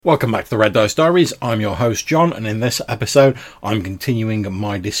Welcome back to the Red Dice Diaries. I'm your host John, and in this episode I'm continuing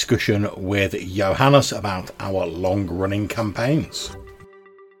my discussion with Johannes about our long-running campaigns.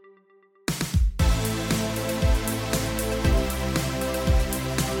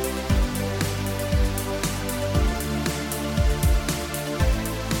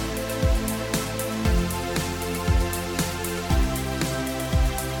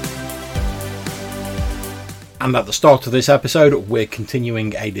 And at the start of this episode, we're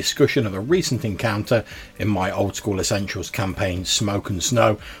continuing a discussion of a recent encounter in my Old School Essentials campaign, Smoke and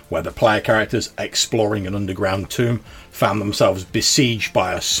Snow, where the player characters, exploring an underground tomb, found themselves besieged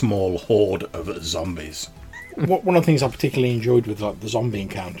by a small horde of zombies. One of the things I particularly enjoyed with the zombie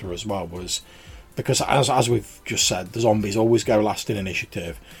encounter as well was, because as we've just said, the zombies always go last in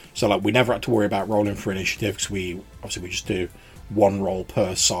initiative. So we never had to worry about rolling for initiative, because we just do one roll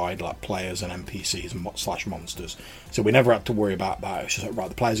per side, like players and NPCs and slash monsters. So we never had to worry about that. It's just like, right,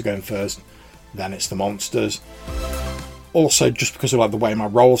 the players are going first, then it's the monsters. Also, just because of the way my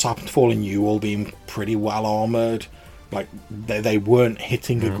rolls happen to fall, and you all being pretty well armoured, they weren't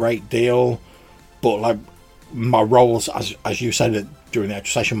hitting a great deal, but my rolls, as you said during the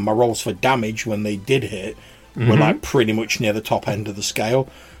actual session, my rolls for damage when they did hit were pretty much near the top end of the scale.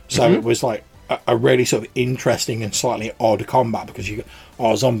 So it was a really sort of interesting and slightly odd combat, because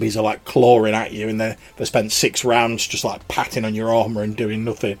our zombies are clawing at you, and they spent 6 rounds just patting on your armour and doing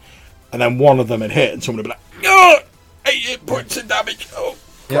nothing, and then one of them had hit and someone would be oh, 8 hit points of damage, oh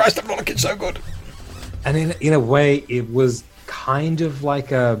Christ, I'm not looking so good. And in a way it was kind of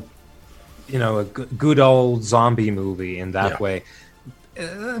like a good old zombie movie in that way.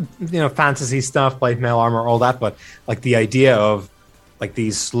 Fantasy stuff, plate mail armor, all that, but the idea of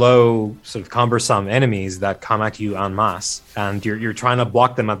these slow, sort of cumbersome enemies that come at you en masse, and you're trying to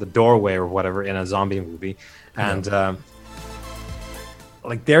block them at the doorway or whatever in a zombie movie, and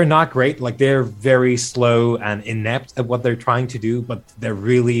they're not great. They're very slow and inept at what they're trying to do, but they're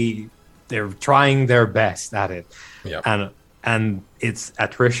trying their best at it. Yeah. And it's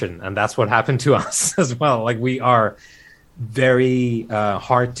attrition, and that's what happened to us as well. We are very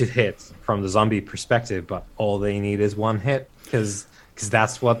hard to hit from the zombie perspective, but all they need is one hit, because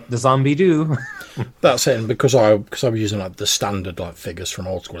that's what the zombie do. That's it. And because I was using the standard figures from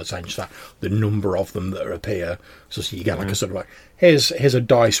Old School Essentials, the number of them that appear, so you get a sort of here's a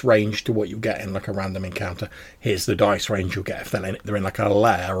dice range to what you get in a random encounter. Here's the dice range you'll get if they're in a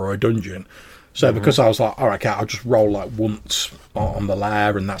lair or a dungeon. So because I was all right, okay, I'll just roll once on the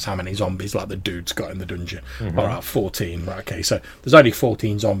lair, and that's how many zombies the dude's got in the dungeon. All right, 14. Right, okay, so there's only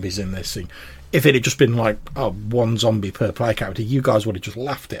 14 zombies in this thing. If it had just been one zombie per player character, you guys would have just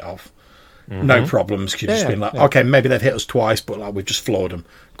laughed it off. No problems. You've just been okay, maybe they've hit us twice, but we've just floored them.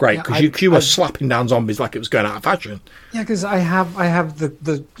 Great, because you were slapping down zombies like it was going out of fashion. Yeah, because I have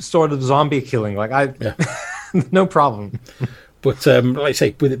the sort of zombie killing. No problem. But like I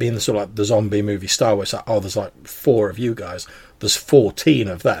say, with it being the sort of the zombie movie style, it's there's 4 of you guys. There's 14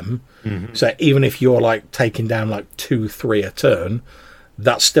 of them. So even if you're taking down 2-3 a turn,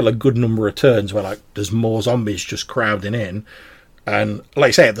 that's still a good number of turns where there's more zombies just crowding in. And like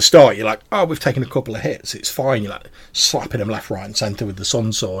I say, at the start you're we've taken a couple of hits, it's fine, you're slapping them left, right and centre with the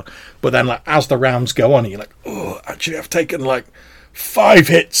sun sword. But then as the rounds go on, you're oh, actually I've taken 5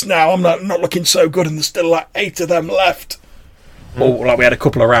 hits now, I'm not looking so good, and there's still 8 of them left. Or we had a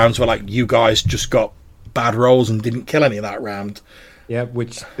couple of rounds where you guys just got bad rolls and didn't kill any of that round. Yeah,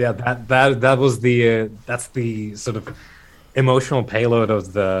 that was that's the sort of emotional payload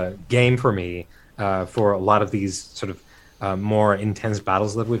of the game for me, for a lot of these sort of more intense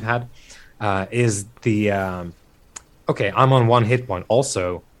battles that we've had, is the okay, I'm on 1 hit point.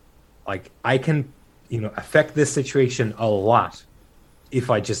 Also, I can affect this situation a lot if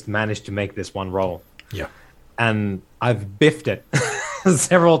I just manage to make this one roll. Yeah. And I've biffed it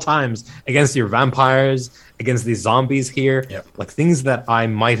several times against your vampires, against these zombies here. Yep. Things that I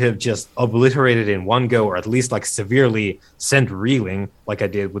might have just obliterated in one go, or at least severely sent reeling, like I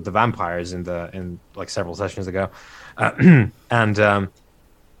did with the vampires in several sessions ago. And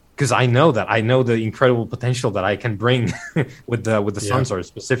because I know the incredible potential that I can bring with the Sun Sword,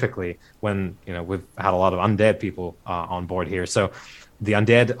 specifically when we've had a lot of undead people on board here. So the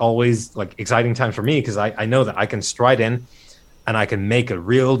undead always exciting times for me, because I know that I can stride in and I can make a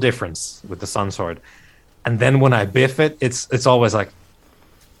real difference with the Sun Sword. And then when I biff it, it's always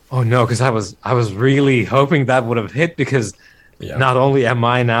oh no, because I was really hoping that would have hit, because not only am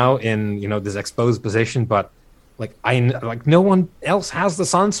I now in this exposed position, but no one else has the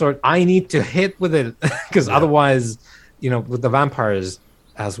Sun Sword. I need to hit with it, because otherwise, with the vampires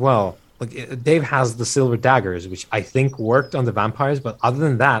as well, Dave has the silver daggers, which I think worked on the vampires, but other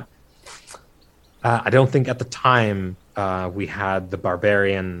than that, I don't think at the time we had the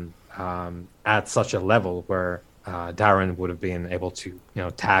barbarian at such a level where Darren would have been able to,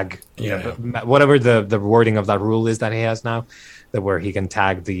 tag whatever the wording of that rule is that he has now, that where he can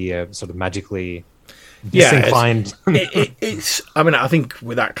tag the sort of magically disinclined. It's. I mean, I think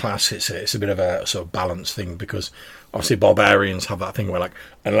with that class, it's a bit of a sort of balance thing, because obviously barbarians have that thing where, like,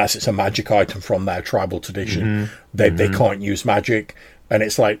 unless it's a magic item from their tribal tradition, they can't use magic, and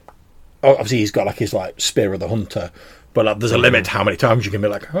it's like, obviously he's got like his like spear of the hunter, but like, there's a limit to how many times you can be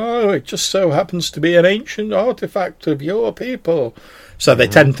like, oh, it just so happens to be an ancient artifact of your people. So they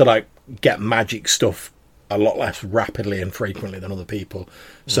tend to like get magic stuff a lot less rapidly and frequently than other people.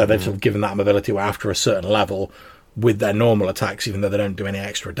 So they've sort of given that ability where after a certain level, with their normal attacks, even though they don't do any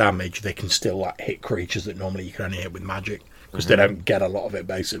extra damage, they can still like hit creatures that normally you can only hit with magic, because they don't get a lot of it,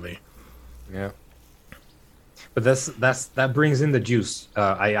 basically. Yeah. But that brings in the juice.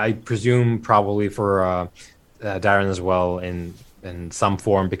 I presume probably for Darren as well in some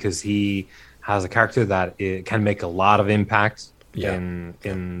form, because he has a character that can make a lot of impact in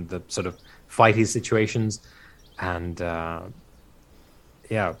the sort of fighty situations, and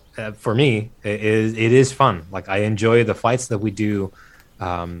for me it is fun. Like, I enjoy the fights that we do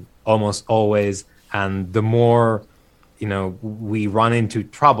almost always, and the more we run into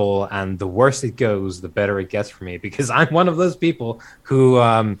trouble and the worse it goes, the better it gets for me, because I'm one of those people who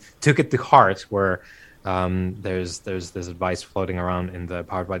took it to heart, where there's this advice floating around in the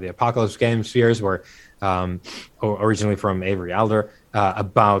Powered by the Apocalypse game spheres, where originally from Avery Alder,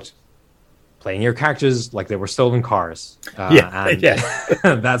 about playing your characters like they were stolen cars.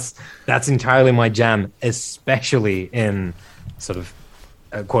 That's entirely my jam, especially in sort of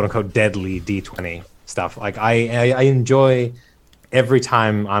quote unquote deadly D20 stuff. Like, I enjoy every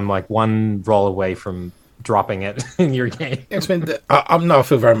time I'm like one roll away from dropping it in your game. I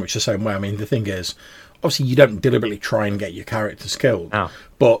feel very much the same way. I mean, the thing is, obviously you don't deliberately try and get your characters killed,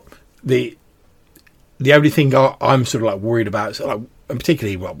 but the only thing I'm sort of like worried about, is, like, and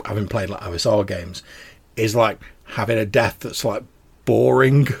particularly having played like OSR games, is like having a death that's like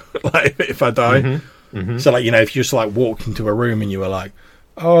boring. Like, if I die, so like, if you just like walked into a room and you were like,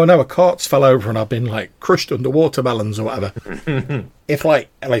 oh no, a cart's fell over and I've been like crushed under watermelons or whatever. If like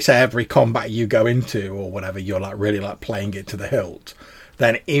say every combat you go into or whatever, you're like really like playing it to the hilt,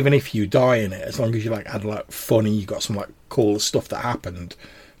 then even if you die in it, as long as you like had like fun and you got some like cool stuff that happened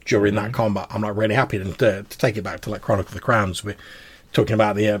during that combat, I'm like really happy. And to take it back to like Chronicle of the Crowns, we're talking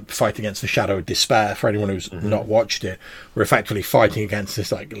about the fight against the Shadow of Despair. For anyone who's not watched it, we're effectively fighting against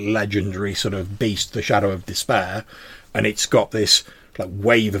this like legendary sort of beast, the Shadow of Despair, and it's got this like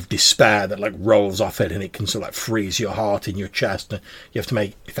wave of despair that like rolls off it, and it can sort of like freeze your heart in your chest, and you have to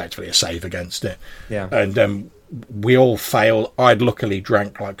make effectively a save against it. And we all failed. I'd luckily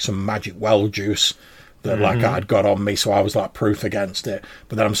drank like some magic well juice that like I'd got on me, so I was like proof against it.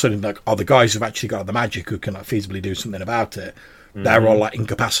 But then I'm suddenly like, the guys who've actually got the magic who can like feasibly do something about it, they're all like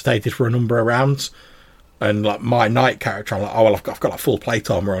incapacitated for a number of rounds. And like my knight character, I'm like, oh well, I've got like full plate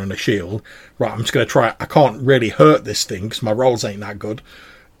armor on and a shield. Right, I'm just going to try. I can't really hurt this thing because my rolls ain't that good,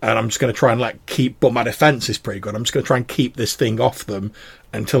 and I'm just going to try and like but my defense is pretty good. I'm just going to try and keep this thing off them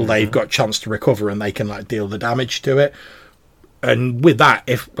until they've got a chance to recover and they can like deal the damage to it. And with that,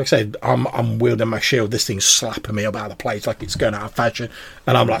 if like I said, I'm wielding my shield, this thing's slapping me about the place like it's going out of fashion,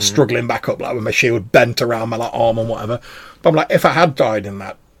 and I'm like struggling back up like with my shield bent around my like arm and whatever. But I'm like, if I had died in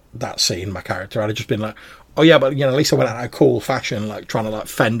that scene, my character, I'd have just been like, oh yeah, but at least I went out in a cool fashion, like trying to like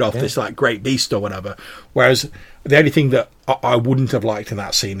fend off this like great beast or whatever. Whereas the only thing that I wouldn't have liked in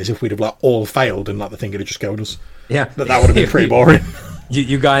that scene is if we'd have like all failed and like the thing would have just killed us. Yeah, that would have been pretty boring.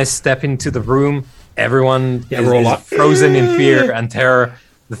 You guys step into the room, everyone we're all like frozen in fear and terror.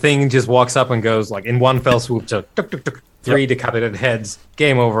 The thing just walks up and goes like in one fell swoop to tuk, tuk, tuk, 3 decapitated heads.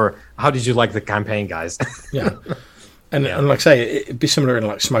 Game over. How did you like the campaign, guys? And like I say, it'd be similar in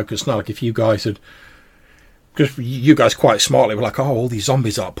like Smoke and Snow. Like if you guys had, because you guys quite smartly were like, oh, all these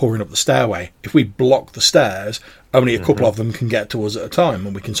zombies are pouring up the stairway. If we block the stairs, only a couple of them can get to us at a time,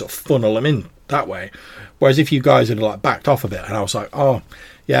 and we can sort of funnel them in that way. Whereas if you guys had like backed off a bit, and I was like, oh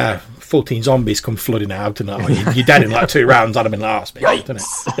yeah, 14 zombies come flooding out, and you're dead in like 2 rounds, I'd have been last. Right.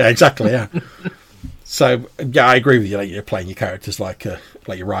 Yeah, exactly. Yeah. So yeah, I agree with you. Like, you're playing your characters like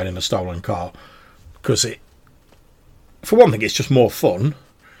you're riding a stolen car, because it, for one thing, it's just more fun.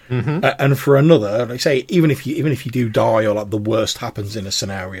 And for another, like say, even if you do die or like the worst happens in a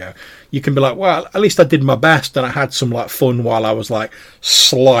scenario, you can be like, well, at least I did my best and I had some like fun while I was like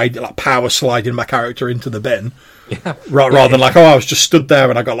power sliding my character into the bin. Yeah. Rather than like, oh, I was just stood there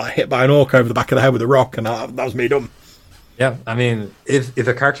and I got like hit by an orc over the back of the head with a rock and that was me done. Yeah, I mean, if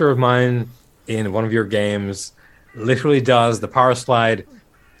a character of mine in one of your games literally does the power slide,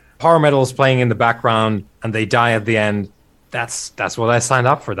 power metal's playing in the background, and they die at the end, that's what I signed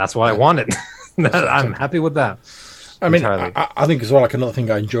up for. That's what I wanted. I'm happy with that. I mean, I think as well, like another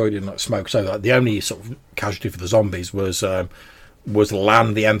thing I enjoyed in like Smoke, so like, the only sort of casualty for the zombies was Lan,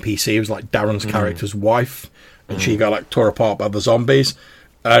 the NPC. It was like Darren's character's wife, and she got like tore apart by the zombies.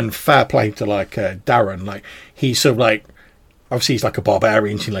 And fair play to like Darren, like he's sort of like, obviously he's like a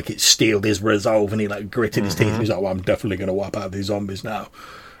barbarian, so like it steeled his resolve, and he like gritted his teeth. He's like, well, I'm definitely going to wipe out these zombies now.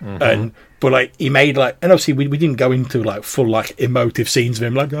 But like he made like, and obviously we didn't go into like full like emotive scenes of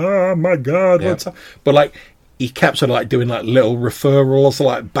him like, oh my god, what's up? But like he kept sort of like doing like little referrals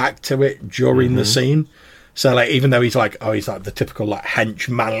like back to it during the scene. So like even though he's like the typical like hench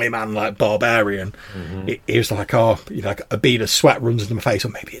manly man like barbarian, he was like, oh, you know, like a bead of sweat runs into my face, or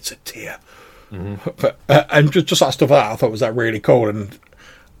maybe it's a tear. But and just that stuff that I thought was like really cool, and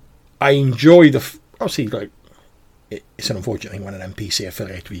I enjoy obviously like. It's an unfortunate thing when an NPC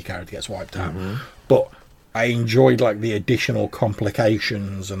affiliated with your character gets wiped out, but I enjoyed like the additional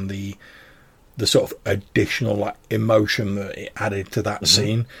complications and the sort of additional like emotion that it added to that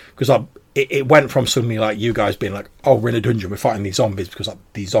scene, because it went from suddenly like you guys being like, oh, we're in a dungeon, we're fighting these zombies because like,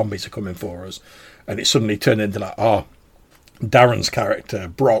 these zombies are coming for us, and it suddenly turned into like, oh, Darren's character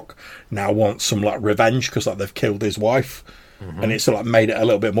Brock now wants some like revenge because like they've killed his wife, and it's sort of like made it a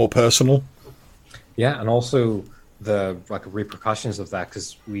little bit more personal. Yeah, and also the like repercussions of that,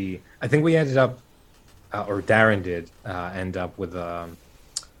 because I think we ended up, or Darren did end up with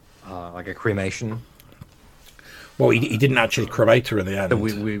like a cremation. Well, he didn't actually cremate her in the end.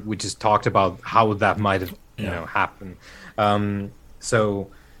 We just talked about how that might have happened. So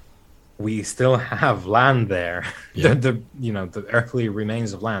we still have Lan there, the earthly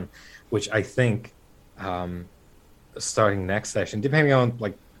remains of Lan, which I think starting next session, depending on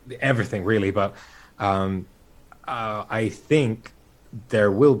like everything really, but. I think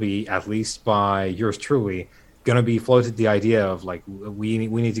there will be, at least by yours truly, going to be floated the idea of like we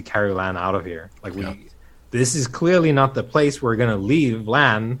need to carry Lan out of here. Like this is clearly not the place we're going to leave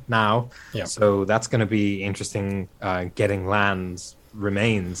Lan now. Yeah. So that's going to be interesting. Getting Lan's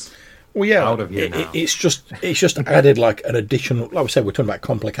remains. Well, yeah, out of here now. It's just added like an additional. Like I said, we're talking about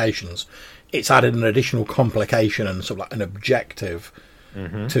complications. It's added an additional complication and sort of like an objective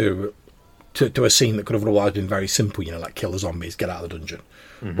to a scene that could have otherwise been very simple, like kill the zombies, get out of the dungeon.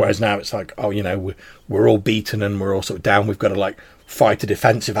 Whereas now it's like, oh, we're all beaten and we're all sort of down. We've got to like fight a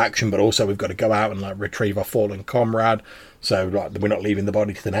defensive action, but also we've got to go out and like retrieve our fallen comrade. So like we're not leaving the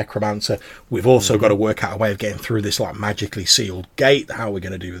body to the necromancer. We've also got to work out a way of getting through this like magically sealed gate. How are we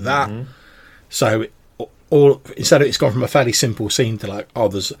going to do that? So instead of it's gone from a fairly simple scene to like, oh,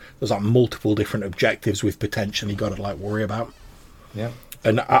 there's like multiple different objectives we've potentially got to like worry about. Yeah.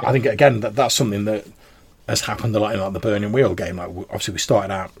 And I think again that's something that has happened a lot in like the Burning Wheel game. Like obviously we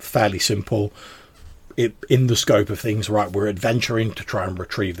started out fairly simple, in the scope of things. Right, we're adventuring to try and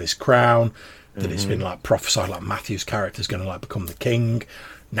retrieve this crown. That it's been like prophesied like Matthew's character is going to like become the king.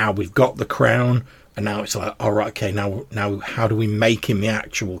 Now we've got the crown, and now it's like, all right, okay, now how do we make him the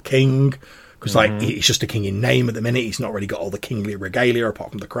actual king? Because like he's just a king in name at the minute. He's not really got all the kingly regalia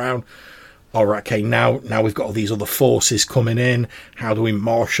apart from the crown. All right, okay, now we've got all these other forces coming in. How do we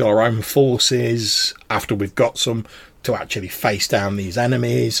marshal our own forces after we've got some to actually face down these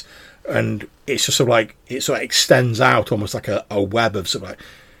enemies? And it's just sort of like, it sort of extends out almost like a web of sort of like,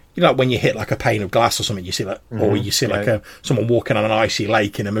 like when you hit like a pane of glass or something, you see like, or you see like someone walking on an icy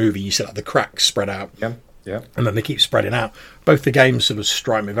lake in a movie, you see like the cracks spread out. Yeah. And then they keep spreading out. Both the games sort of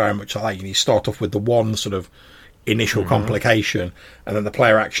strike me very much like that. You start off with the one sort of initial complication, and then the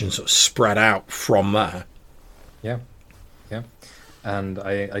player action sort of spread out from there. Yeah. And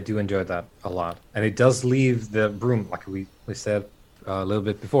I do enjoy that a lot. And it does leave the room, like we said a little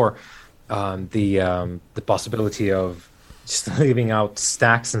bit before, the possibility of just leaving out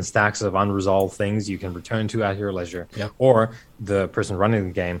stacks and stacks of unresolved things you can return to at your leisure. Yeah. Or the person running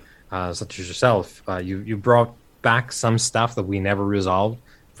the game, such as yourself, you brought back some stuff that we never resolved.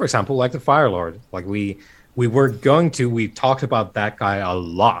 For example, like the Fire Lord. Like we talked about that guy a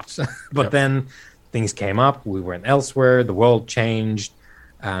lot, but then things came up. We went elsewhere. The world changed,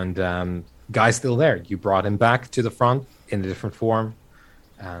 and guy's still there. You brought him back to the front in a different form,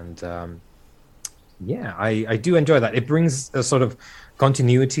 and I do enjoy that. It brings a sort of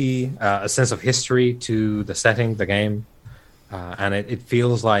continuity, a sense of history to the setting, the game, and it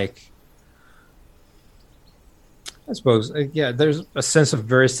feels like, I suppose, there's a sense of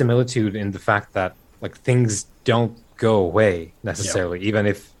verisimilitude in the fact that like things don't go away necessarily, even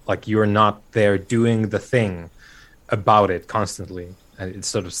if like you're not there doing the thing about it constantly, and it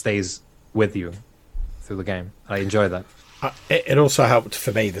sort of stays with you through the game. I enjoy that. It also helped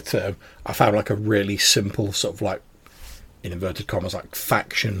for me that I found like a really simple sort of like, in inverted commas, like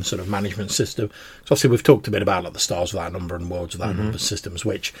faction sort of management system. So obviously we've talked a bit about like the Stars Without Number and Worlds Without Number systems,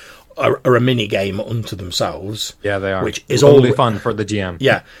 which are a mini game unto themselves. Yeah, they are. Which is only fun for the GM.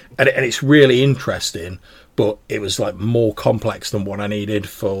 Yeah, and it's really interesting, but it was like more complex than what I needed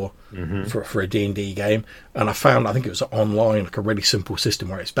for a D&D game. And I found, I think it was online, like a really simple system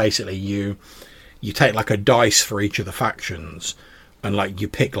where it's basically you take like a dice for each of the factions, and like you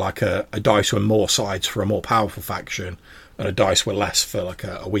pick like a dice with more sides for a more powerful faction, and a dice with less for like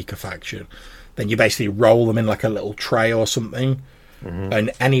a weaker faction. Then you basically roll them in like a little tray or something,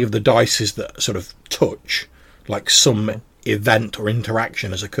 and any of the dices that sort of touch, like some event or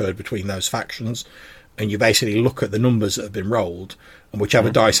interaction has occurred between those factions, and you basically look at the numbers that have been rolled, and whichever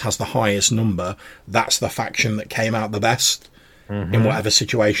dice has the highest number, that's the faction that came out the best in whatever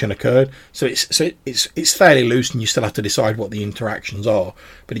situation occurred. So it's fairly loose, and you still have to decide what the interactions are.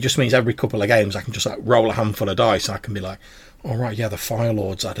 But it just means every couple of games I can just like roll a handful of dice, and I can be like, all right, yeah, the Fire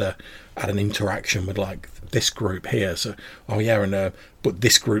Lords had an interaction with like this group here. So but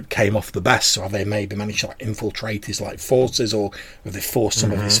this group came off the best. So have they maybe managed to like infiltrate his like forces, or have they forced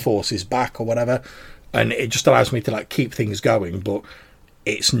some of his forces back or whatever? And it just allows me to like keep things going, but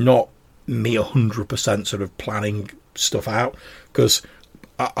it's not me 100% sort of planning stuff out, because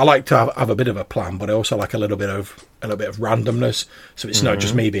I like to have a bit of a plan, but I also like a little bit of randomness. So it's not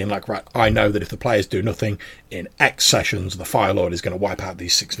just me being like, right, I know that if the players do nothing in X sessions, the Fire Lord is going to wipe out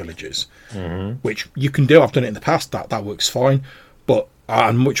these 6 villages, which you can do. I've done it in the past. That works fine, but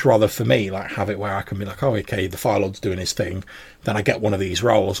I'd much rather, for me, like have it where I can be like, oh, okay, the Fire Lord's doing his thing. Then I get one of these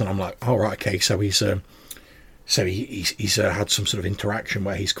rolls, and I'm like, oh, right, okay, so he's had some sort of interaction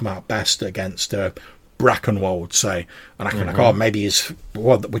where he's come out best against Brackenwold, say, and I can like, oh, maybe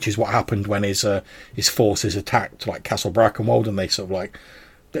which is what happened when his forces attacked like Castle Brackenwold, and they sort of like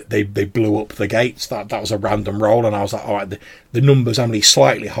they blew up the gates. That was a random roll, and I was like, all right, the number's only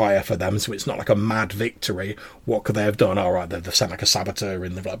slightly higher for them, so it's not like a mad victory. What could they have done? All right, they've sent like a saboteur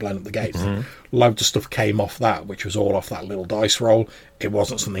in, they've like blown up the gates. Loads of stuff came off that, which was all off that little dice roll. It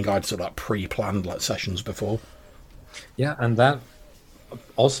wasn't something I'd sort of like pre-planned like sessions before. Yeah, and that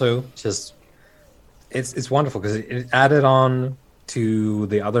also just it's wonderful because it added on to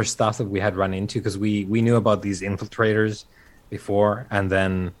the other stuff that we had run into, because we knew about these infiltrators before, and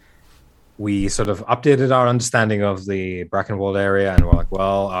then we sort of updated our understanding of the Brackenwold area, and we're like,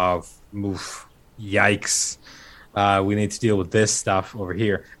 well, yikes, we need to deal with this stuff over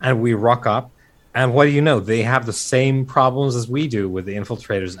here. And we rock up, and what do you know, they have the same problems as we do with the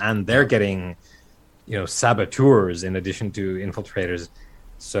infiltrators, and they're getting saboteurs in addition to infiltrators.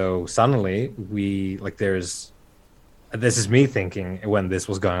 So suddenly this is me thinking when this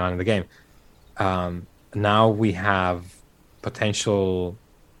was going on in the game, now we have potential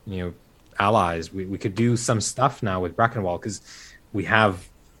allies. We could do some stuff now with Brackenwall, because we have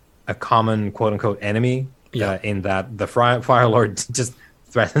a common quote unquote enemy, in that the Fire Lord just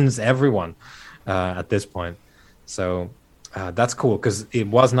threatens everyone at this point. So that's cool, because it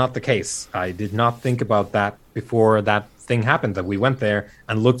was not the case. I did not think about that before that thing happened, that we went there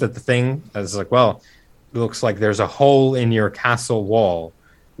and looked at the thing. I was like, well, it looks like there's a hole in your castle wall.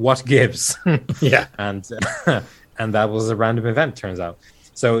 What gives? Yeah. And that was a random event, turns out.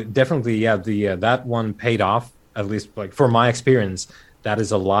 So definitely, that one paid off, at least like for my experience. That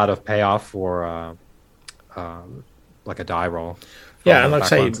is a lot of payoff for like a die roll. Yeah, and like I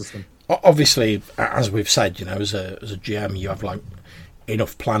say, system. Obviously, as we've said, as a GM, you have like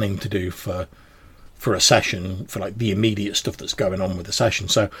enough planning to do for a session, for like the immediate stuff that's going on with the session.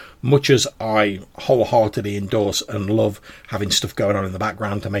 So much as I wholeheartedly endorse and love having stuff going on in the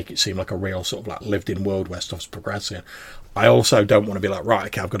background to make it seem like a real sort of like lived in world where stuff's progressing, I also don't want to be like, right,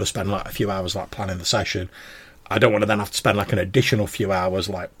 okay, I've got to spend like a few hours like planning the session. I don't want to then have to spend like an additional few hours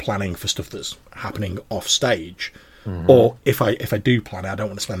like planning for stuff that's happening off stage. Or if I do plan it, I don't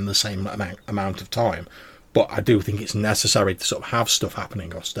want to spend the same amount of time. But I do think it's necessary to sort of have stuff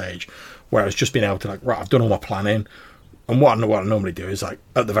happening off stage, whereas just being able to like, right, I've done all my planning, and what I normally do is like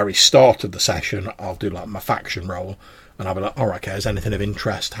at the very start of the session, I'll do like my faction roll, and I'll be like, all right, okay, has anything of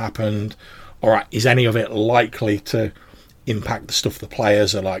interest happened? All right, is any of it likely to impact the stuff the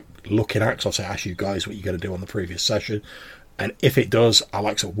players are like looking at? So I'll say, ask you guys what you're going to do on the previous session, And if it does, I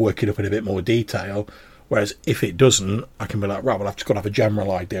like sort of work it up in a bit more detail. Whereas if it doesn't, I can be like, right, well, I've just got to have a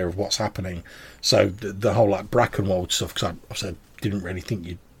general idea of what's happening. So the whole like Brackenwold stuff, because I said didn't really think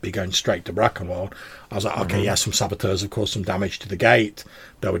you'd be going straight to Brackenwold. I was like, okay, yeah, some saboteurs have caused some damage to the gate.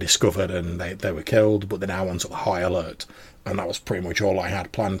 They were discovered and they were killed, but they're now on sort of high alert. And that was pretty much all I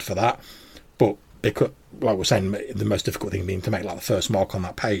had planned for that. But it could, like we're saying, the most difficult thing being to make like the first mark on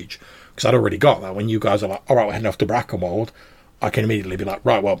that page, because I'd already got that. When you guys are like, all right, we're heading off to Brackenwold, I can immediately be like,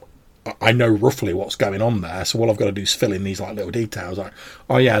 right, well, I know roughly what's going on there, so all I've got to do is fill in these like little details. Like,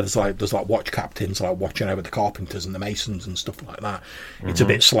 oh yeah, there's like watch captains like watching over the carpenters and the masons and stuff like that. It's a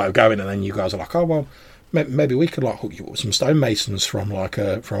bit slow going, and then you guys are like, oh well, maybe we could like hook you up with some stonemasons from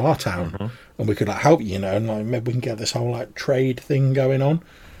from our town, and we could like help you, and like maybe we can get this whole like trade thing going on,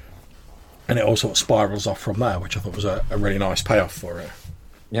 and it all sort of spirals off from there, which I thought was a really nice payoff for it.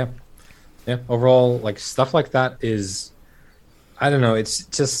 Yeah. Overall, like stuff like that is, I don't know, it's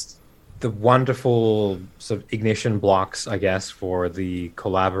just the wonderful sort of ignition blocks, I guess, for the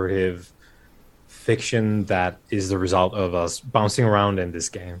collaborative fiction that is the result of us bouncing around in this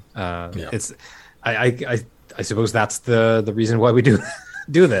game. It's, I suppose that's the reason why we do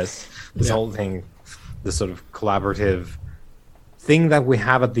this whole thing, the sort of collaborative thing that we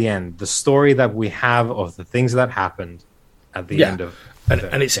have at the end, the story that we have of the things that happened at the end of.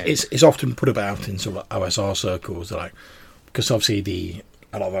 And it's often put about in sort of OSR circles, like, because obviously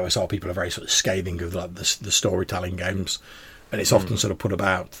a lot of OSR people are very sort of scathing of like the storytelling games, and it's often sort of put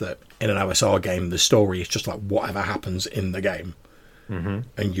about that in an OSR game the story is just like whatever happens in the game,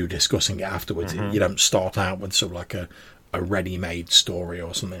 and you discussing it afterwards. You don't start out with sort of like a ready-made story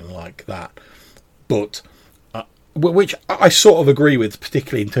or something like that. But which I sort of agree with,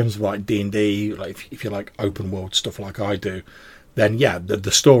 particularly in terms of like D&D, like if you like open world stuff like I do, then yeah,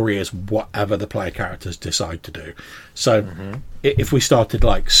 the story is whatever the player characters decide to do. So if we started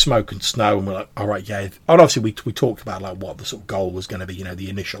like Smoke and Snow and we're like, all right, yeah, and obviously we talked about like what the sort of goal was going to be, the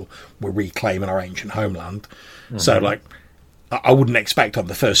initial, we're reclaiming our ancient homeland. So like I wouldn't expect on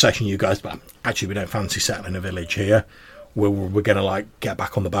the first session you guys, but actually we don't fancy settling a village here. We're going to like get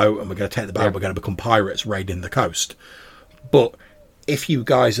back on the boat and we're going to take the boat, we're going to become pirates raiding the coast. But if you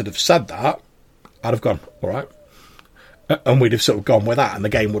guys had have said that, I'd have gone, all right. And we'd have sort of gone with that, and the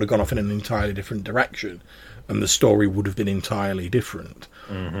game would have gone off in an entirely different direction, and the story would have been entirely different.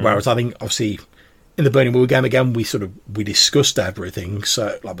 Whereas I think, obviously, in the Burning Wheel game again, we discussed everything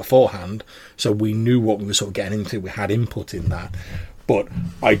so like beforehand, so we knew what we were sort of getting into. We had input in that, but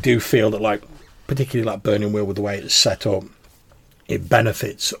I do feel that, like, particularly like Burning Wheel with the way it's set up, it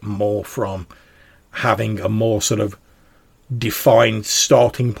benefits more from having a more sort of defined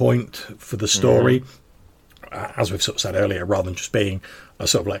starting point for the story. As we've sort of said earlier, rather than just being a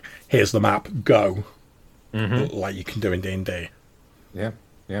sort of like, here's the map, go, like you can do in D&D. Yeah.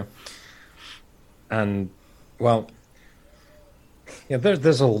 And, well, yeah,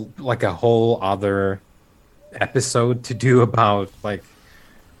 there's a whole other episode to do about, like,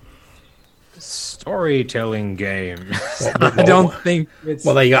 storytelling games. I don't think it's...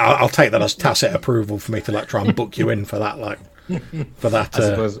 Well, there you go. I'll take that as tacit approval for me to like try and book you in for that, like, for that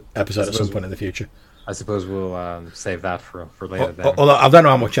episode at some point in the future. I suppose we'll save that for later. Then. Although I don't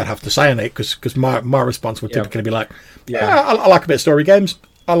know how much I'd have to say on it, because my response would typically be like, I like a bit of story games.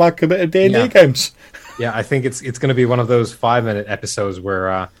 I like a bit of D&D games. Yeah, I think it's going to be one of those 5-minute episodes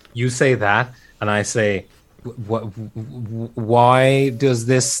where you say that, and I say, why does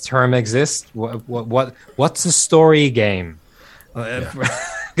this term exist? What's a story game?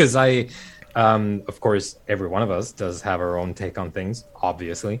 Because of course, every one of us does have our own take on things,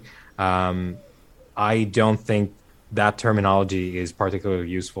 obviously. I don't think that terminology is particularly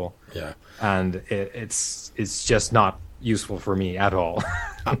useful. Yeah, and it's just not useful for me at all.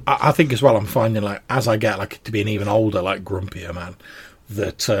 I think as well, I'm finding like as I get like to be an even older, like grumpier man,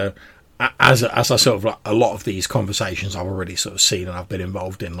 that as I sort of like a lot of these conversations I've already sort of seen and I've been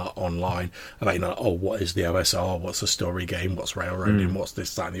involved in like online about what is the OSR, what's a story game, what's railroading, what's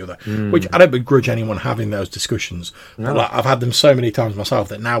this, that, and the other. Which I don't begrudge anyone having those discussions. No. But like I've had them so many times myself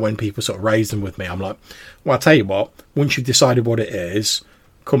that now when people sort of raise them with me, I'm like, well, I'll tell you what, once you've decided what it is,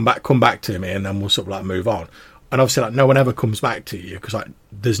 come back to me and then we'll sort of like move on. And obviously like no one ever comes back to you because like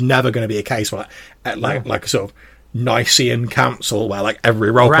there's never going to be a case where like a sort of Nicene Council where like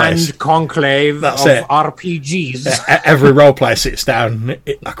every role player Grand Conclave of RPGs. Every role player sits down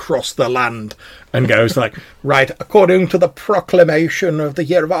across the land and goes like, right, according to the proclamation of the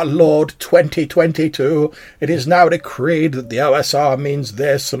year of our Lord 2022, it is now decreed that the OSR means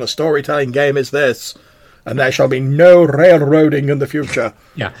this and a storytelling game is this, and there shall be no railroading in the future.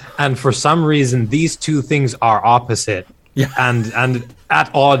 Yeah, and for some reason these two things are opposite. Yeah. and at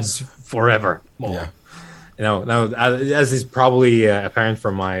odds forever. Yeah. Now, as is probably apparent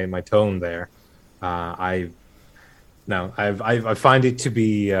from my tone there, I find it to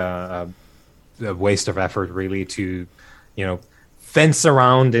be a waste of effort, really, to fence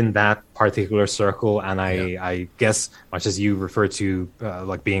around in that particular circle. And I guess, much as you refer to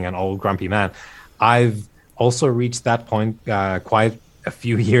like being an old grumpy man, I've also reached that point quite a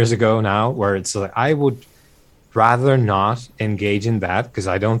few years ago now, where it's like I would rather not engage in that, because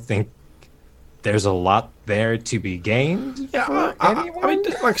I don't think there's a lot there to be gained. Yeah, I mean,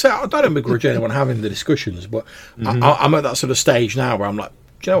 like I say, I don't begrudge anyone having the discussions, but I'm at that sort of stage now where I'm like,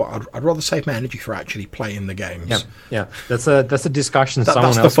 do you know what? I'd rather save my energy for actually playing the games. Yeah. That's a discussion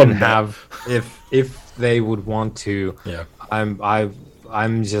someone else can have if they would want to. Yeah.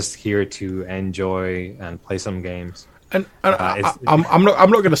 I'm just here to enjoy and play some games. And I'm not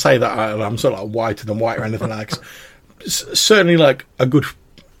going to say that I'm sort of like whiter than white or anything like that. Certainly, like a good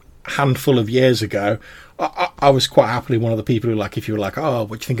handful of years ago, I was quite happily one of the people who, like, if you were like, oh,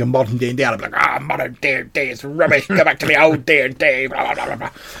 what do you think of modern D&D? I'd be like, modern D&D is rubbish. Go back to the old D&D. Blah, blah, blah, blah.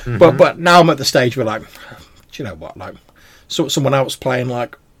 Mm-hmm. But now I'm at the stage where, like, do you know what? Like, someone else playing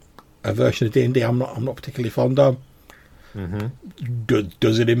like a version of D&D I'm not particularly fond of. Mm-hmm.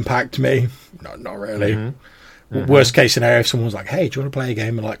 Does it impact me? No, not really. Mm-hmm. Worst case scenario, if someone was like, hey, do you want to play a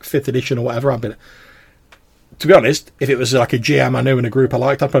game in like 5th edition or whatever? I'd be, to be honest, if it was like a GM I knew in a group I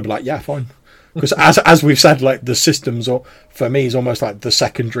liked, I'd probably be like, yeah, fine. Because as we've said, like the systems, or for me, is almost like the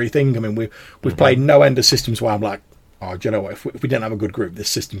secondary thing. I mean, we've played no end of systems where I'm like, oh, do you know what? If we didn't have a good group, this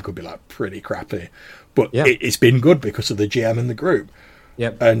system could be like pretty crappy. But it's been good because of the GM and the group.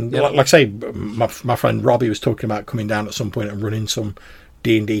 Yep. And like I say, my friend Robbie was talking about coming down at some point and running some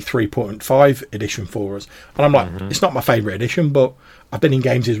D&D 3.5 edition for us. And I'm like, it's not my favourite edition, but I've been in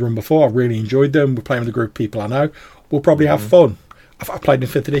games he's run before. I've really enjoyed them. We're playing with a group of people I know. We'll probably have fun. I've played in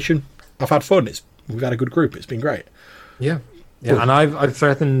 5th edition. I've had fun. We've had a good group. It's been great. Yeah. And I've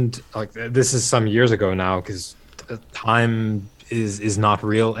threatened, like, this is some years ago now, because time is not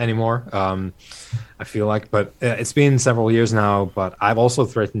real anymore. I feel like, but it's been several years now. But I've also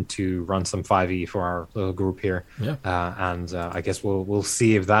threatened to run some 5e for our little group here. Yeah. And I guess we'll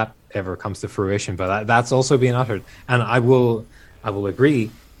see if that ever comes to fruition. But that's also being uttered, and I will agree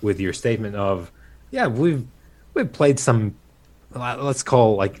with your statement of, yeah, we've played some, let's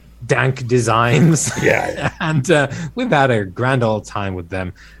call, like, dank designs. Yeah. And we've had a grand old time with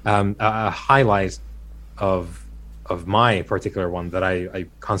them. A highlight of my particular one that I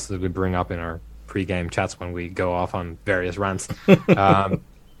constantly bring up in our pre-game chats when we go off on various rants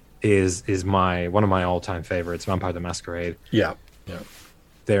is one of my all-time favorites, Vampire the Masquerade. Yeah.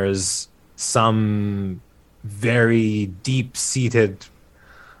 There's some very deep-seated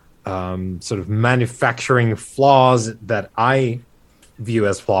sort of manufacturing flaws that I view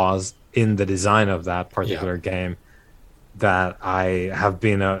as flaws in the design of that particular game that I have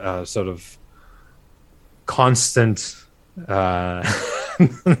been a sort of constant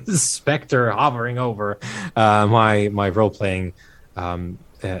specter hovering over my role-playing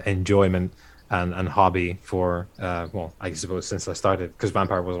enjoyment and hobby for well, I suppose since I started, because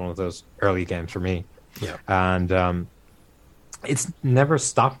Vampire was one of those early games for me. And it's never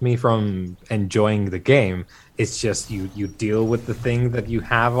stopped me from enjoying the game. It's just you deal with the thing that you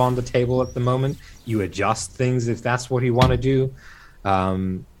have on the table at the moment. You adjust things if that's what you want to do,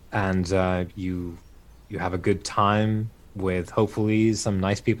 and you have a good time with hopefully some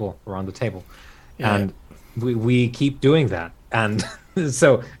nice people around the table. And we keep doing that. And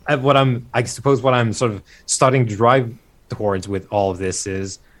so I suppose what I'm sort of starting to drive towards with all of this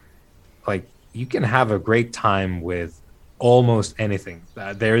is, like, you can have a great time with almost anything.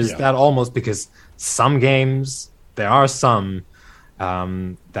 There's that almost, because some games, there are some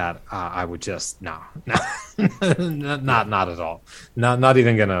that I would just not at all, not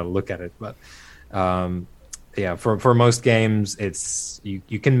even gonna look at it. But for most games, it's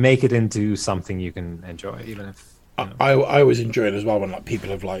you can make it into something you can enjoy, even if I always enjoy it as well when, like, people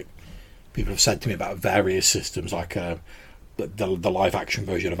have said to me about various systems, like the live action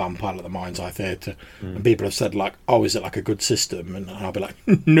version of Vampire at the Mind's Eye Theatre, and people have said, like, oh, is it like a good system? And I'll be like,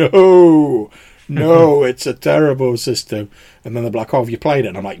 no, it's a terrible system. And then they're like, oh, have you played it?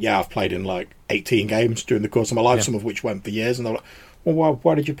 And I'm like, yeah, I've played in like 18 games during the course of my life, some of which went for years. And they're like, well,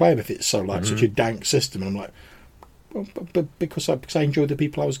 why did you play them if it's so, like, such a dank system? And I'm like, well, but because I enjoyed the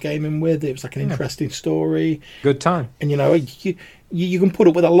people I was gaming with. It was like an interesting story, good time, and you can put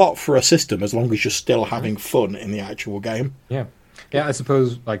up with a lot for a system as long as you're still having fun in the actual game. Yeah. I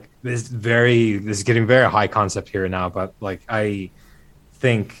suppose, like, this is getting very high concept here now, but, like, I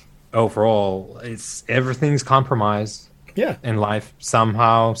think overall everything's compromised. Yeah. In life,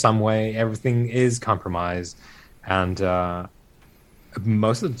 somehow, some way, everything is compromised, and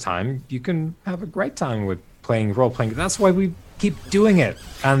most of the time, you can have a great time with playing role playing. That's why we keep doing it,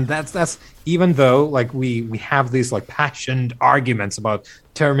 and that's even though like we have these like passionate arguments about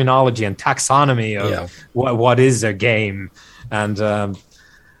terminology and taxonomy of what is a game, and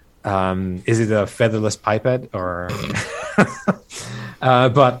is it a featherless pipette or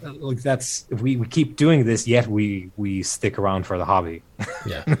but like that's we keep doing this, yet we stick around for the hobby.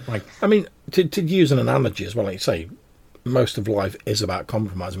 Yeah. Like, I mean, to use an analogy as well, like you say, most of life is about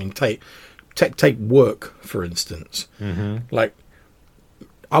compromise. I mean, take work for instance. Like,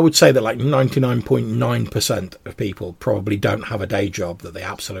 I would say that like 99.9% of people probably don't have a day job that they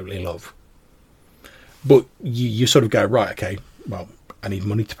absolutely love, but you sort of go, right, okay, well, I need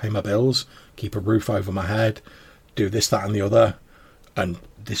money to pay my bills, keep a roof over my head, do this, that and the other, and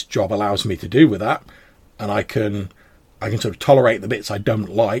this job allows me to do with that, and I can sort of tolerate the bits I don't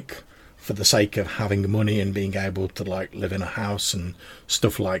like for the sake of having money and being able to like live in a house and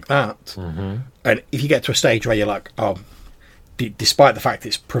stuff like that. And if you get to a stage where you're like, oh, despite the fact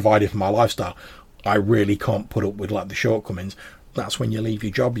it's provided for my lifestyle, I really can't put up with like the shortcomings, that's when you leave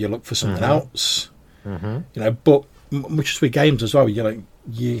your job, you look for something else. You know, but much as with games as well, you like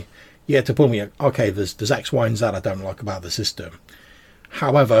you get to a point where you're, okay, there's X, Y and Z I don't like about the system.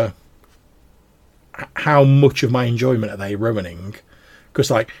 However, how much of my enjoyment are they ruining? Because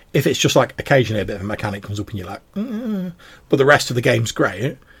like, if it's just like occasionally a bit of a mechanic comes up and you're like, but the rest of the game's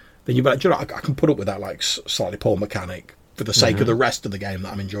great, then you're like, do you know, I can put up with that like slightly poor mechanic for the sake of the rest of the game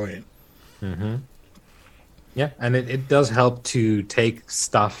that I'm enjoying. Yeah, and it does help to take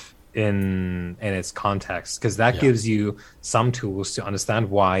stuff in its context, because that gives you some tools to understand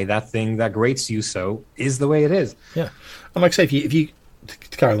why that thing that grates you so is the way it is. Yeah, and like I say, if you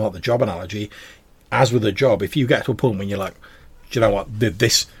to carry on like the job analogy, as with a job, if you get to a point when you're like, do you know what,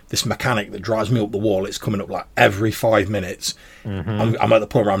 this mechanic that drives me up the wall, it's coming up like every 5 minutes. I'm at the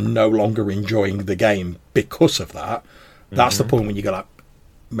point where I'm no longer enjoying the game because of that. That's the point when you go like,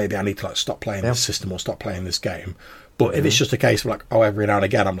 maybe I need to like stop playing this system or stop playing this game. But if it's just a case of like, oh, every now and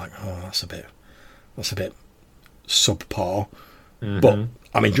again, I'm like, oh, that's a bit subpar. But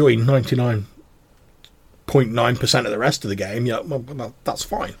I'm enjoying 99.9% of the rest of the game. Yeah, well, that's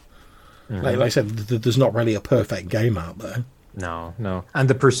fine. Like I said, there's not really a perfect game out there. No, and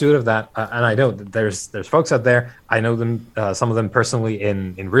the pursuit of that, and I know that there's folks out there. I know them, some of them personally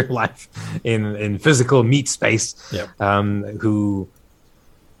in real life, in physical meat space, who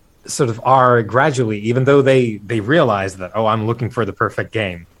sort of are gradually, even though they realize that, oh, I'm looking for the perfect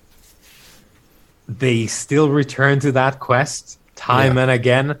game, they still return to that quest time and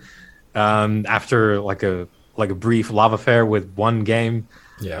again, after like a brief love affair with one game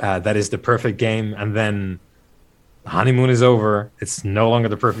that is the perfect game, and then the honeymoon is over, it's no longer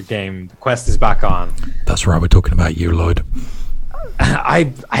the perfect game, the quest is back on. That's right, we're talking about you, Lloyd.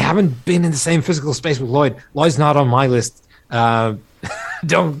 I haven't been in the same physical space with Lloyd. Lloyd's not on my list. Don't,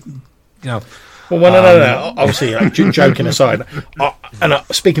 you know. Well, no. Obviously, like, joking aside,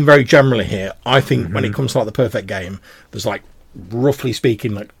 speaking very generally here, I think when it comes to like the perfect game, there's like, roughly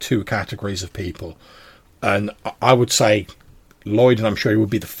speaking, like two categories of people, and I would say Lloyd, and I'm sure he would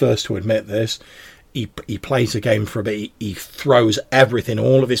be the first to admit this. He plays a game for a bit. He throws everything,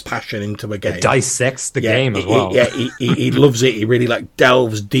 all of his passion into a game. It dissects the game as well. He loves it. He really like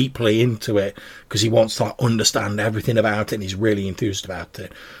delves deeply into it because he wants to like, understand everything about it, and he's really enthused about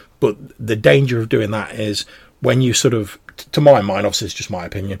it. But the danger of doing that is when you sort of, to my mind, obviously it's just my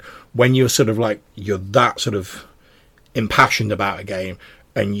opinion, when you're sort of like, you're that sort of impassioned about a game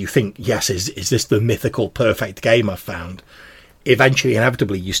and you think, yes, is this the mythical perfect game I've found? Eventually,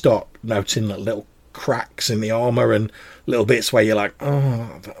 inevitably, you start noticing like little cracks in the armor and little bits where you're like,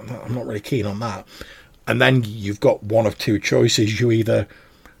 oh, I'm not really keen on that. And then you've got one of two choices. You either,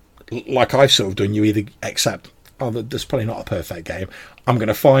 like I've sort of done, you either accept, oh, there's probably not a perfect game. I'm going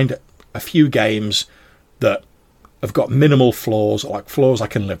to find a few games that have got minimal flaws, or like flaws I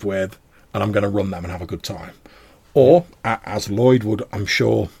can live with, and I'm going to run them and have a good time. Or, as Lloyd would, I'm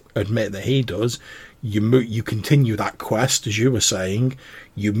sure, admit that he does, you continue that quest, as you were saying,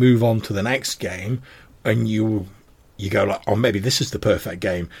 you move on to the next game, and you go like, oh, maybe this is the perfect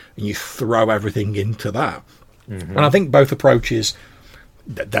game, and you throw everything into that. And I think both approaches,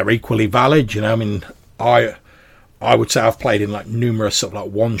 they're equally valid. You know, I mean, I would say I've played in like numerous sort of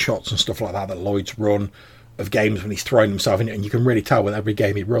like one shots and stuff like that Lloyd's run of games when he's throwing himself in it, and you can really tell with every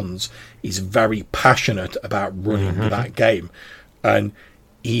game he runs, he's very passionate about running that game. And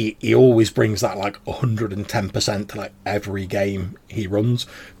he always brings that like 110% to like every game he runs,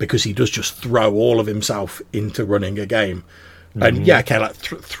 because he does just throw all of himself into running a game. And yeah, okay, like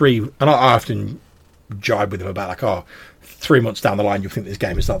three, and I often jibe with him about like, 3 months down the line, you'll think this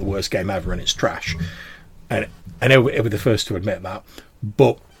game is like the worst game ever and it's trash. And he'll be the first to admit that.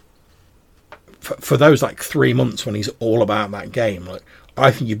 But for those like 3 months when he's all about that game, like, I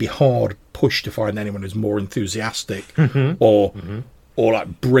think you'd be hard pushed to find anyone who's more enthusiastic or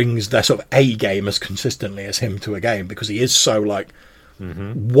like brings their sort of A game as consistently as him to a game, because he is so like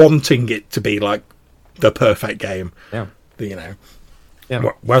wanting it to be like the perfect game. Yeah. You know.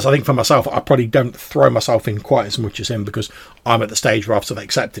 Yeah. Whereas I think for myself, I probably don't throw myself in quite as much as him, because I'm at the stage where I've sort of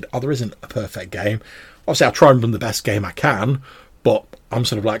accepted, there isn't a perfect game. Obviously, I try and run the best game I can, but I'm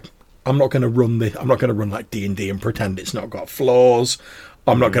sort of like, I'm not going to run like D&D and pretend it's not got flaws.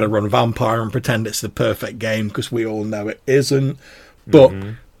 I'm not going to run Vampire and pretend it's the perfect game, because we all know it isn't. But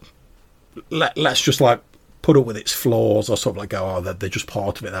let's just like put up with its flaws, or sort of like go, they're just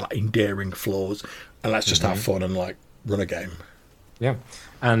part of it. They're like endearing flaws, and let's just have fun and like run a game. Yeah,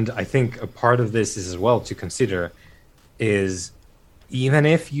 and I think a part of this is as well to consider is, even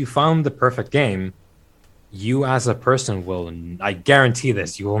if you found the perfect game, you as a person will, I guarantee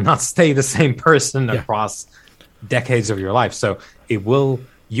this, you will not stay the same person across decades of your life. So you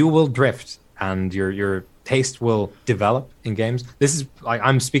will drift, and your taste will develop in games. This is like,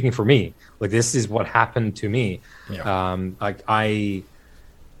 I'm speaking for me. Like, this is what happened to me. Yeah. Like, I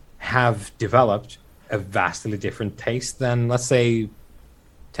have developed a vastly different taste than, let's say,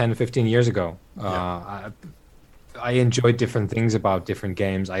 10 to 15 years ago. I enjoyed different things about different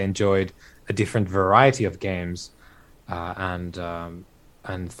games. I enjoyed a different variety of games, and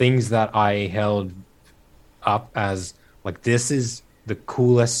things that I held up as like, this is the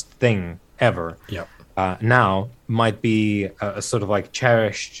coolest thing ever. Yeah. Now might be a sort of like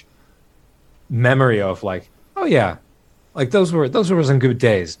cherished memory of like, oh yeah, like those were some good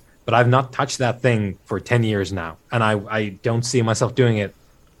days. But I've not touched that thing for 10 years now, and I don't see myself doing it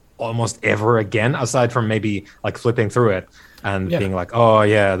almost ever again, aside from maybe like flipping through it and being like, oh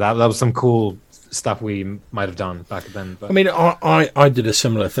yeah, that was some cool stuff we might have done back then. But I mean, I did a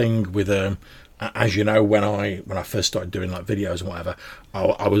similar thing with as you know, when I first started doing like videos and whatever,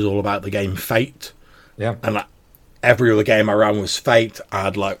 I was all about the game Fate. Yeah. And like every other game I ran was Fate. I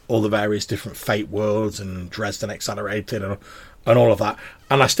had like all the various different Fate worlds and Dresden Accelerated and all of that.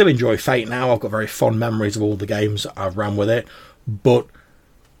 And I still enjoy Fate now. I've got very fond memories of all the games that I've ran with it. But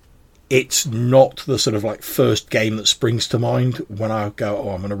it's not the sort of like first game that springs to mind when I go,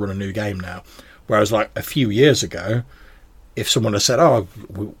 I'm going to run a new game now. Whereas like a few years ago, if someone had said,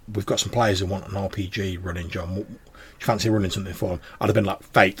 we've got some players who want an RPG running, John, do you fancy running something for them? I'd have been like,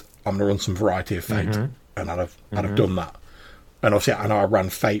 Fate, I'm going to run some variety of Fate. And I'd have done that. And obviously I know I ran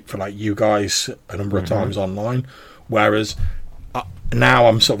Fate for like you guys a number of times online. Whereas now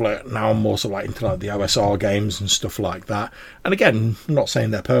I'm more sort of like into like the OSR games and stuff like that. And again, I'm not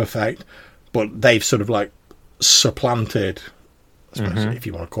saying they're perfect, but they've sort of like supplanted, I suppose, if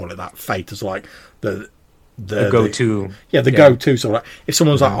you want to call it that, Fate as like the go-to. Go-to. So like, if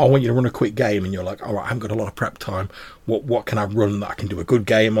someone's like, I want you to run a quick game, and you're like, all right, I haven't got a lot of prep time. What can I run that I can do a good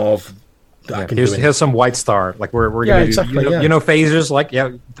game of? Here's some White Star. Like we're gonna exactly, do, you know phasers. Like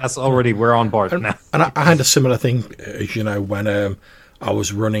that's already, we're on board now. And I had a similar thing, as you know, when I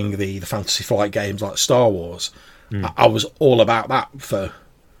was running the Fantasy Flight games like Star Wars. I was all about that for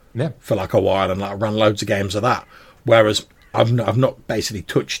like a while, and like I ran loads of games of that. Whereas I've not basically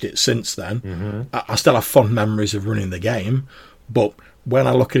touched it since then. I still have fond memories of running the game, but when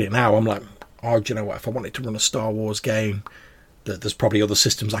I look at it now, I'm like, do you know what? If I wanted to run a Star Wars game, there's probably other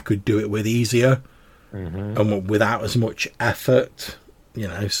systems I could do it with easier and without as much effort, you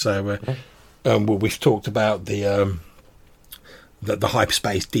know. So we've talked about the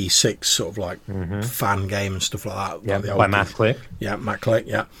Hyperspace D6 sort of like fan game and stuff like that. Yeah, like by Matt Click. Yeah, Matt Click.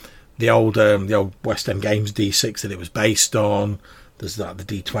 Yeah, the old West End Games D6 that it was based on. There's the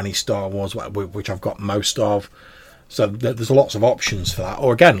D20 Star Wars, which I've got most of. So there's lots of options for that.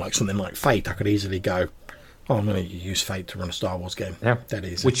 Or again, like something like Fate, I could easily go, I'm going to use Fate to run a Star Wars game. Yeah, that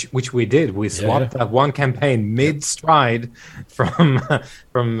easy. Which we did. We swapped that one campaign mid-stride from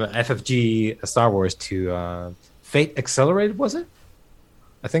FFG Star Wars to Fate Accelerated, was it?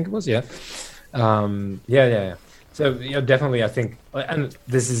 I think it was, yeah. So definitely, I think, and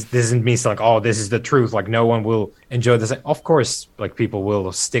this isn't me saying like, this is the truth. Like, no one will enjoy this. Of course, like people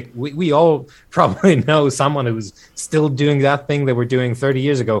will stick. We all probably know someone who's still doing that thing they were doing 30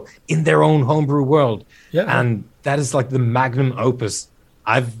 years ago in their own homebrew world. Yeah, and that is like the magnum opus.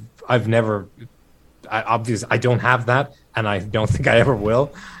 Obviously, I don't have that. and I don't think I ever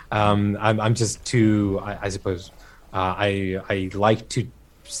will. I'm just too. I suppose I like to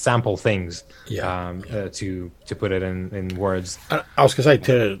sample things. To put it in words. I was going to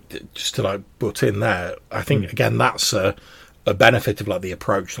say just to like butt in there. I think again that's a benefit of like the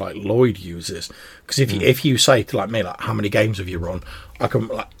approach like Lloyd uses, because if you say to like me like how many games have you run, I can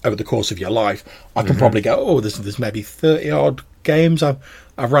like over the course of your life I can probably go, oh, there's maybe 30 odd games I've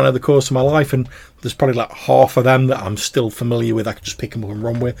run over the course of my life, and there's probably like half of them that I'm still familiar with. I could just pick them up and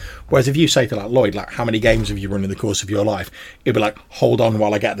run with. Whereas if you say to like Lloyd like how many games have you run in the course of your life, it'd be like, hold on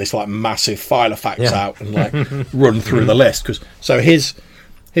while I get this like massive file of facts out and like run through the list. Because so his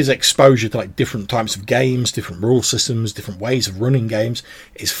exposure to like different types of games, different rule systems, different ways of running games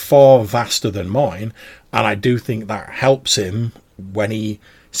is far vaster than mine, and I do think that helps him when he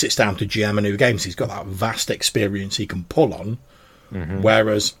sits down to GM a new games. He's got that vast experience he can pull on,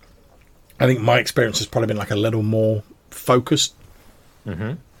 whereas I think my experience has probably been like a little more focused.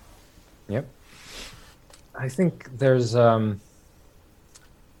 Yep. I think there's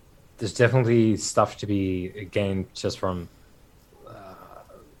definitely stuff to be gained just from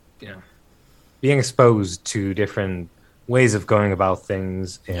being exposed to different ways of going about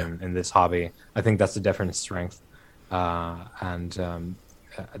things in this hobby. I think that's a definite strength. And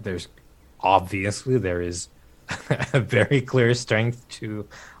there's obviously there is a very clear strength to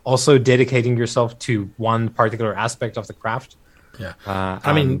also dedicating yourself to one particular aspect of the craft.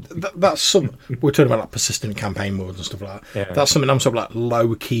 I mean that's some we're talking about like persistent campaign modes and stuff like that. That's something I'm sort of like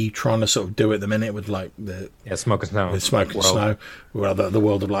low key trying to sort of do at the minute with like the Smoke and Snow, with Smoke and Snow, well, the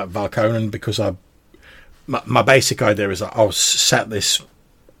world of like Valconen, because my basic idea is that I'll set this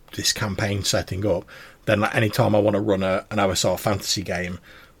campaign setting up, then like any time I want to run an OSR fantasy game,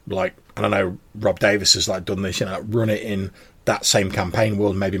 like, and I know Rob Davis has like done this, run it in that same campaign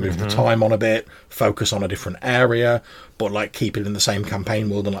world, maybe move the time on a bit, focus on a different area, but like keep it in the same campaign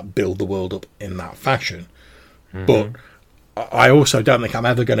world and like build the world up in that fashion. But I also don't think I'm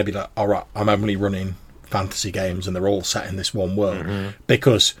ever going to be like, all right, I'm only running fantasy games and they're all set in this one world,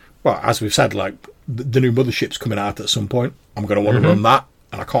 because, well, as we've said, like the new Mothership's coming out at some point. I'm going to want to run that,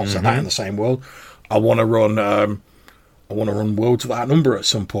 and I can't set that in the same world. I want to run Worlds of that number at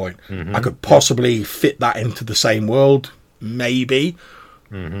some point. I could possibly fit that into the same world, maybe,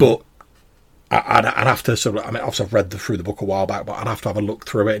 but I'd have to sort of. I mean, obviously I've read through the book a while back, but I'd have to have a look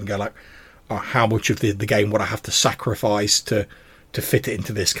through it and go like, oh, how much of the game would I have to sacrifice to fit it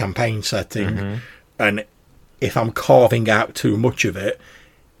into this campaign setting, and if I'm carving out too much of it,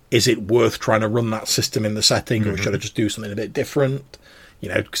 is it worth trying to run that system in the setting, or should I just do something a bit different?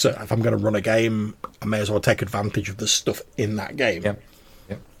 Because if I'm going to run a game, I may as well take advantage of the stuff in that game. Well,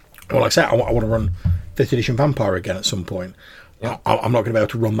 like I said, I want to run 5th edition Vampire again at some point. I'm not going to be able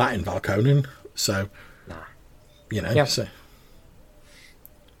to run that in Valconen, so So.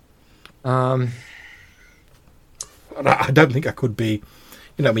 I don't think I could be.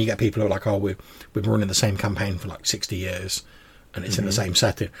 When you get people who are like, "Oh, we've been running the same campaign for like 60 years, and it's in the same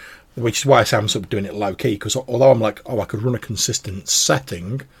setting," which is why I say I'm sort of doing it low key. Because although I'm like, "Oh, I could run a consistent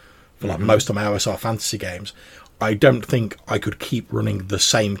setting for like most of my OSR fantasy games," I don't think I could keep running the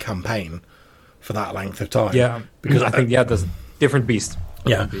same campaign for that length of time. Because I think there's different beast.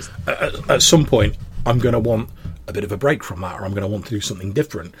 At some point, I'm going to want a bit of a break from that, or I'm going to want to do something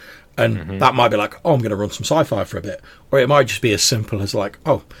different. And that might be like, oh, I'm going to run some sci-fi for a bit. Or it might just be as simple as like,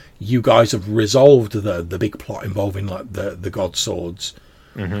 oh, you guys have resolved the big plot involving like the god swords.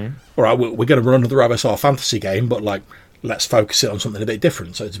 All right, we're going to run another OSR fantasy game, but like, let's focus it on something a bit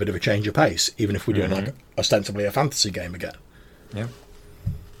different. So it's a bit of a change of pace, even if we're doing like ostensibly a fantasy game again.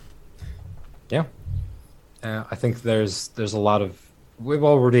 I think there's a lot of, we've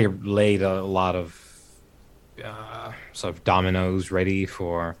already laid a lot of sort of dominoes ready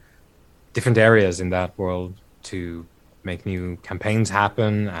for different areas in that world to make new campaigns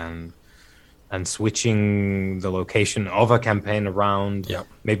happen, and switching the location of a campaign around.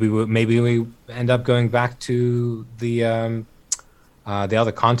 Maybe we end up going back to the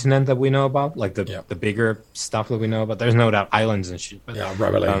other continent that we know about, like the bigger stuff that we know about. There's no doubt islands and shit. But,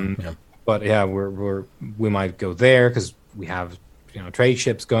 But we might go there because we have trade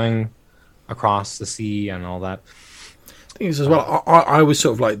ships going across the sea and all that. Thing is as well, I was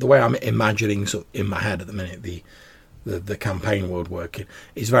sort of like, the way I'm imagining sort of in my head at the minute the campaign world working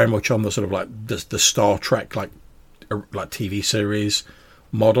is very much on the sort of like the Star Trek like TV series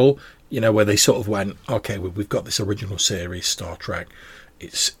model, where they sort of went, okay, we've got this original series Star Trek,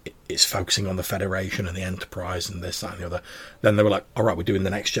 it's focusing on the Federation and the Enterprise and this, that and the other. Then they were like, all right, we're doing the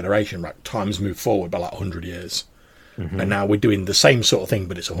next generation, right? Time's moved forward by like 100 years. And now we're doing the same sort of thing,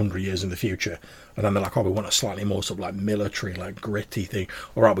 but it's 100 years in the future. And then they're like, oh, we want a slightly more sort of like military, like gritty thing.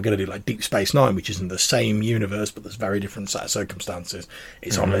 All right, we're going to do like Deep Space Nine, which is in the same universe, but there's very different set of circumstances.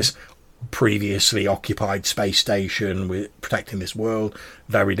 It's on this previously occupied space station with protecting this world,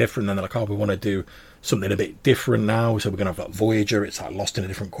 very different. And they're like, oh, we want to do something a bit different now, so we're going to have like Voyager, it's like lost in a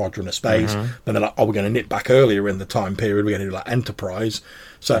different quadrant of space. Then they're like, oh, we're going to nip back earlier in the time period, we're going to do like Enterprise.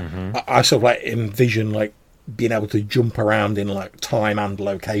 So I sort of like envision like being able to jump around in like time and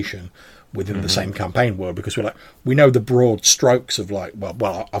location within the same campaign world, because we know the broad strokes of like,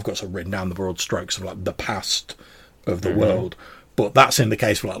 well I've got sort of written down the broad strokes of like the past of the world, but that's in the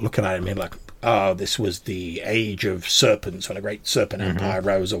case we're like looking at it and being like, oh, this was the age of serpents when a great serpent empire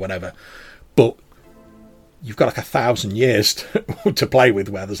rose or whatever. But you've got like 1,000 years to play with,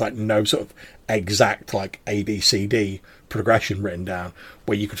 where there's like no sort of exact like ABCD progression written down,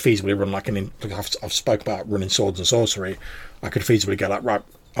 where you could feasibly run like I've spoke about running Swords and Sorcery. I could feasibly go like, right,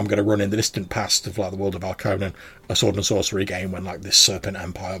 I'm going to run in the distant past of like the world of Arconan, a Sword and Sorcery game when like this serpent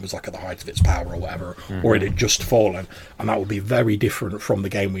empire was like at the height of its power or whatever, or it had just fallen, and that would be very different from the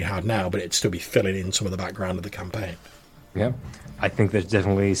game we had now, but it'd still be filling in some of the background of the campaign. Yeah, I think there's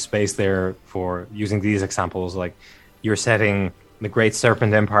definitely space there for using these examples. Like, you're setting the Great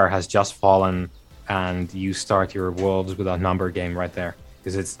Serpent Empire has just fallen, and you start your Worlds Without Number game right there,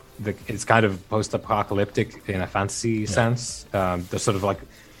 because it's kind of post-apocalyptic in a fantasy sense. There's sort of like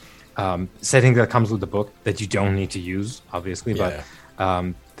setting that comes with the book that you don't need to use, obviously, but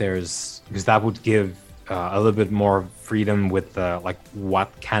because that would give a little bit more freedom with like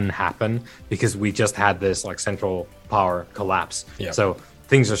what can happen, because we just had this like central power collapse. So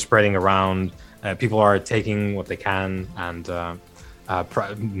things are spreading around, people are taking what they can, and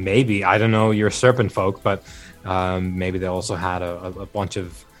maybe, I don't know, you're serpent folk, but maybe they also had a bunch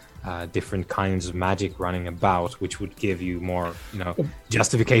of different kinds of magic running about, which would give you more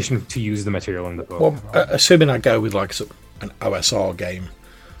justification to use the material in the book. Well, assuming I go with like an OSR game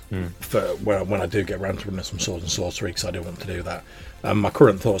for when I do get around to running some Swords and Sorcery, because I do want to do that. My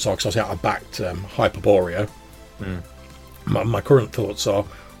current thoughts are, because I backed Hyperborea. My current thoughts are,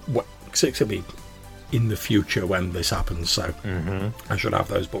 particularly in the future when this happens, so I should have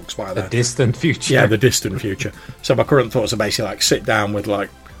those books by then. The distant future. Yeah, the distant future. So my current thoughts are basically like sit down with like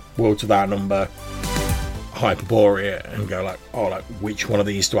Worlds Without Number, Hyperborea, and go like, oh, like which one of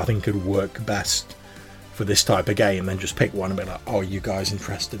these do I think could work best for this type of game, and then just pick one and be like, oh, you guys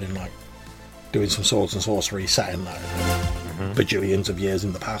interested in like doing some Swords and Sorcery set in like bajillions of years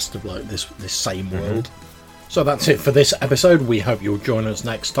in the past of like this same world. So that's it for this episode. We hope you'll join us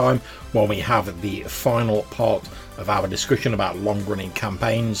next time when we have the final part of our discussion about long-running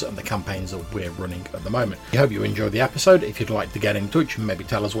campaigns and the campaigns that we're running at the moment. We hope you enjoyed the episode. If you'd like to get in touch and maybe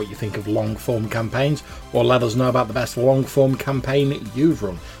tell us what you think of long-form campaigns, or let us know about the best long-form campaign you've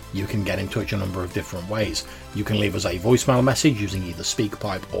run, you can get in touch a number of different ways. You can leave us a voicemail message using either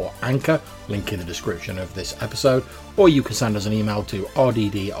SpeakPipe or Anchor, link in the description of this episode, or you can send us an email to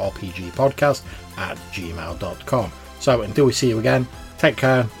rddrpgpodcast@gmail.com. So until we see you again, take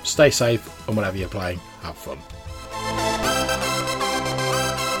care, stay safe, and whenever you're playing, have fun.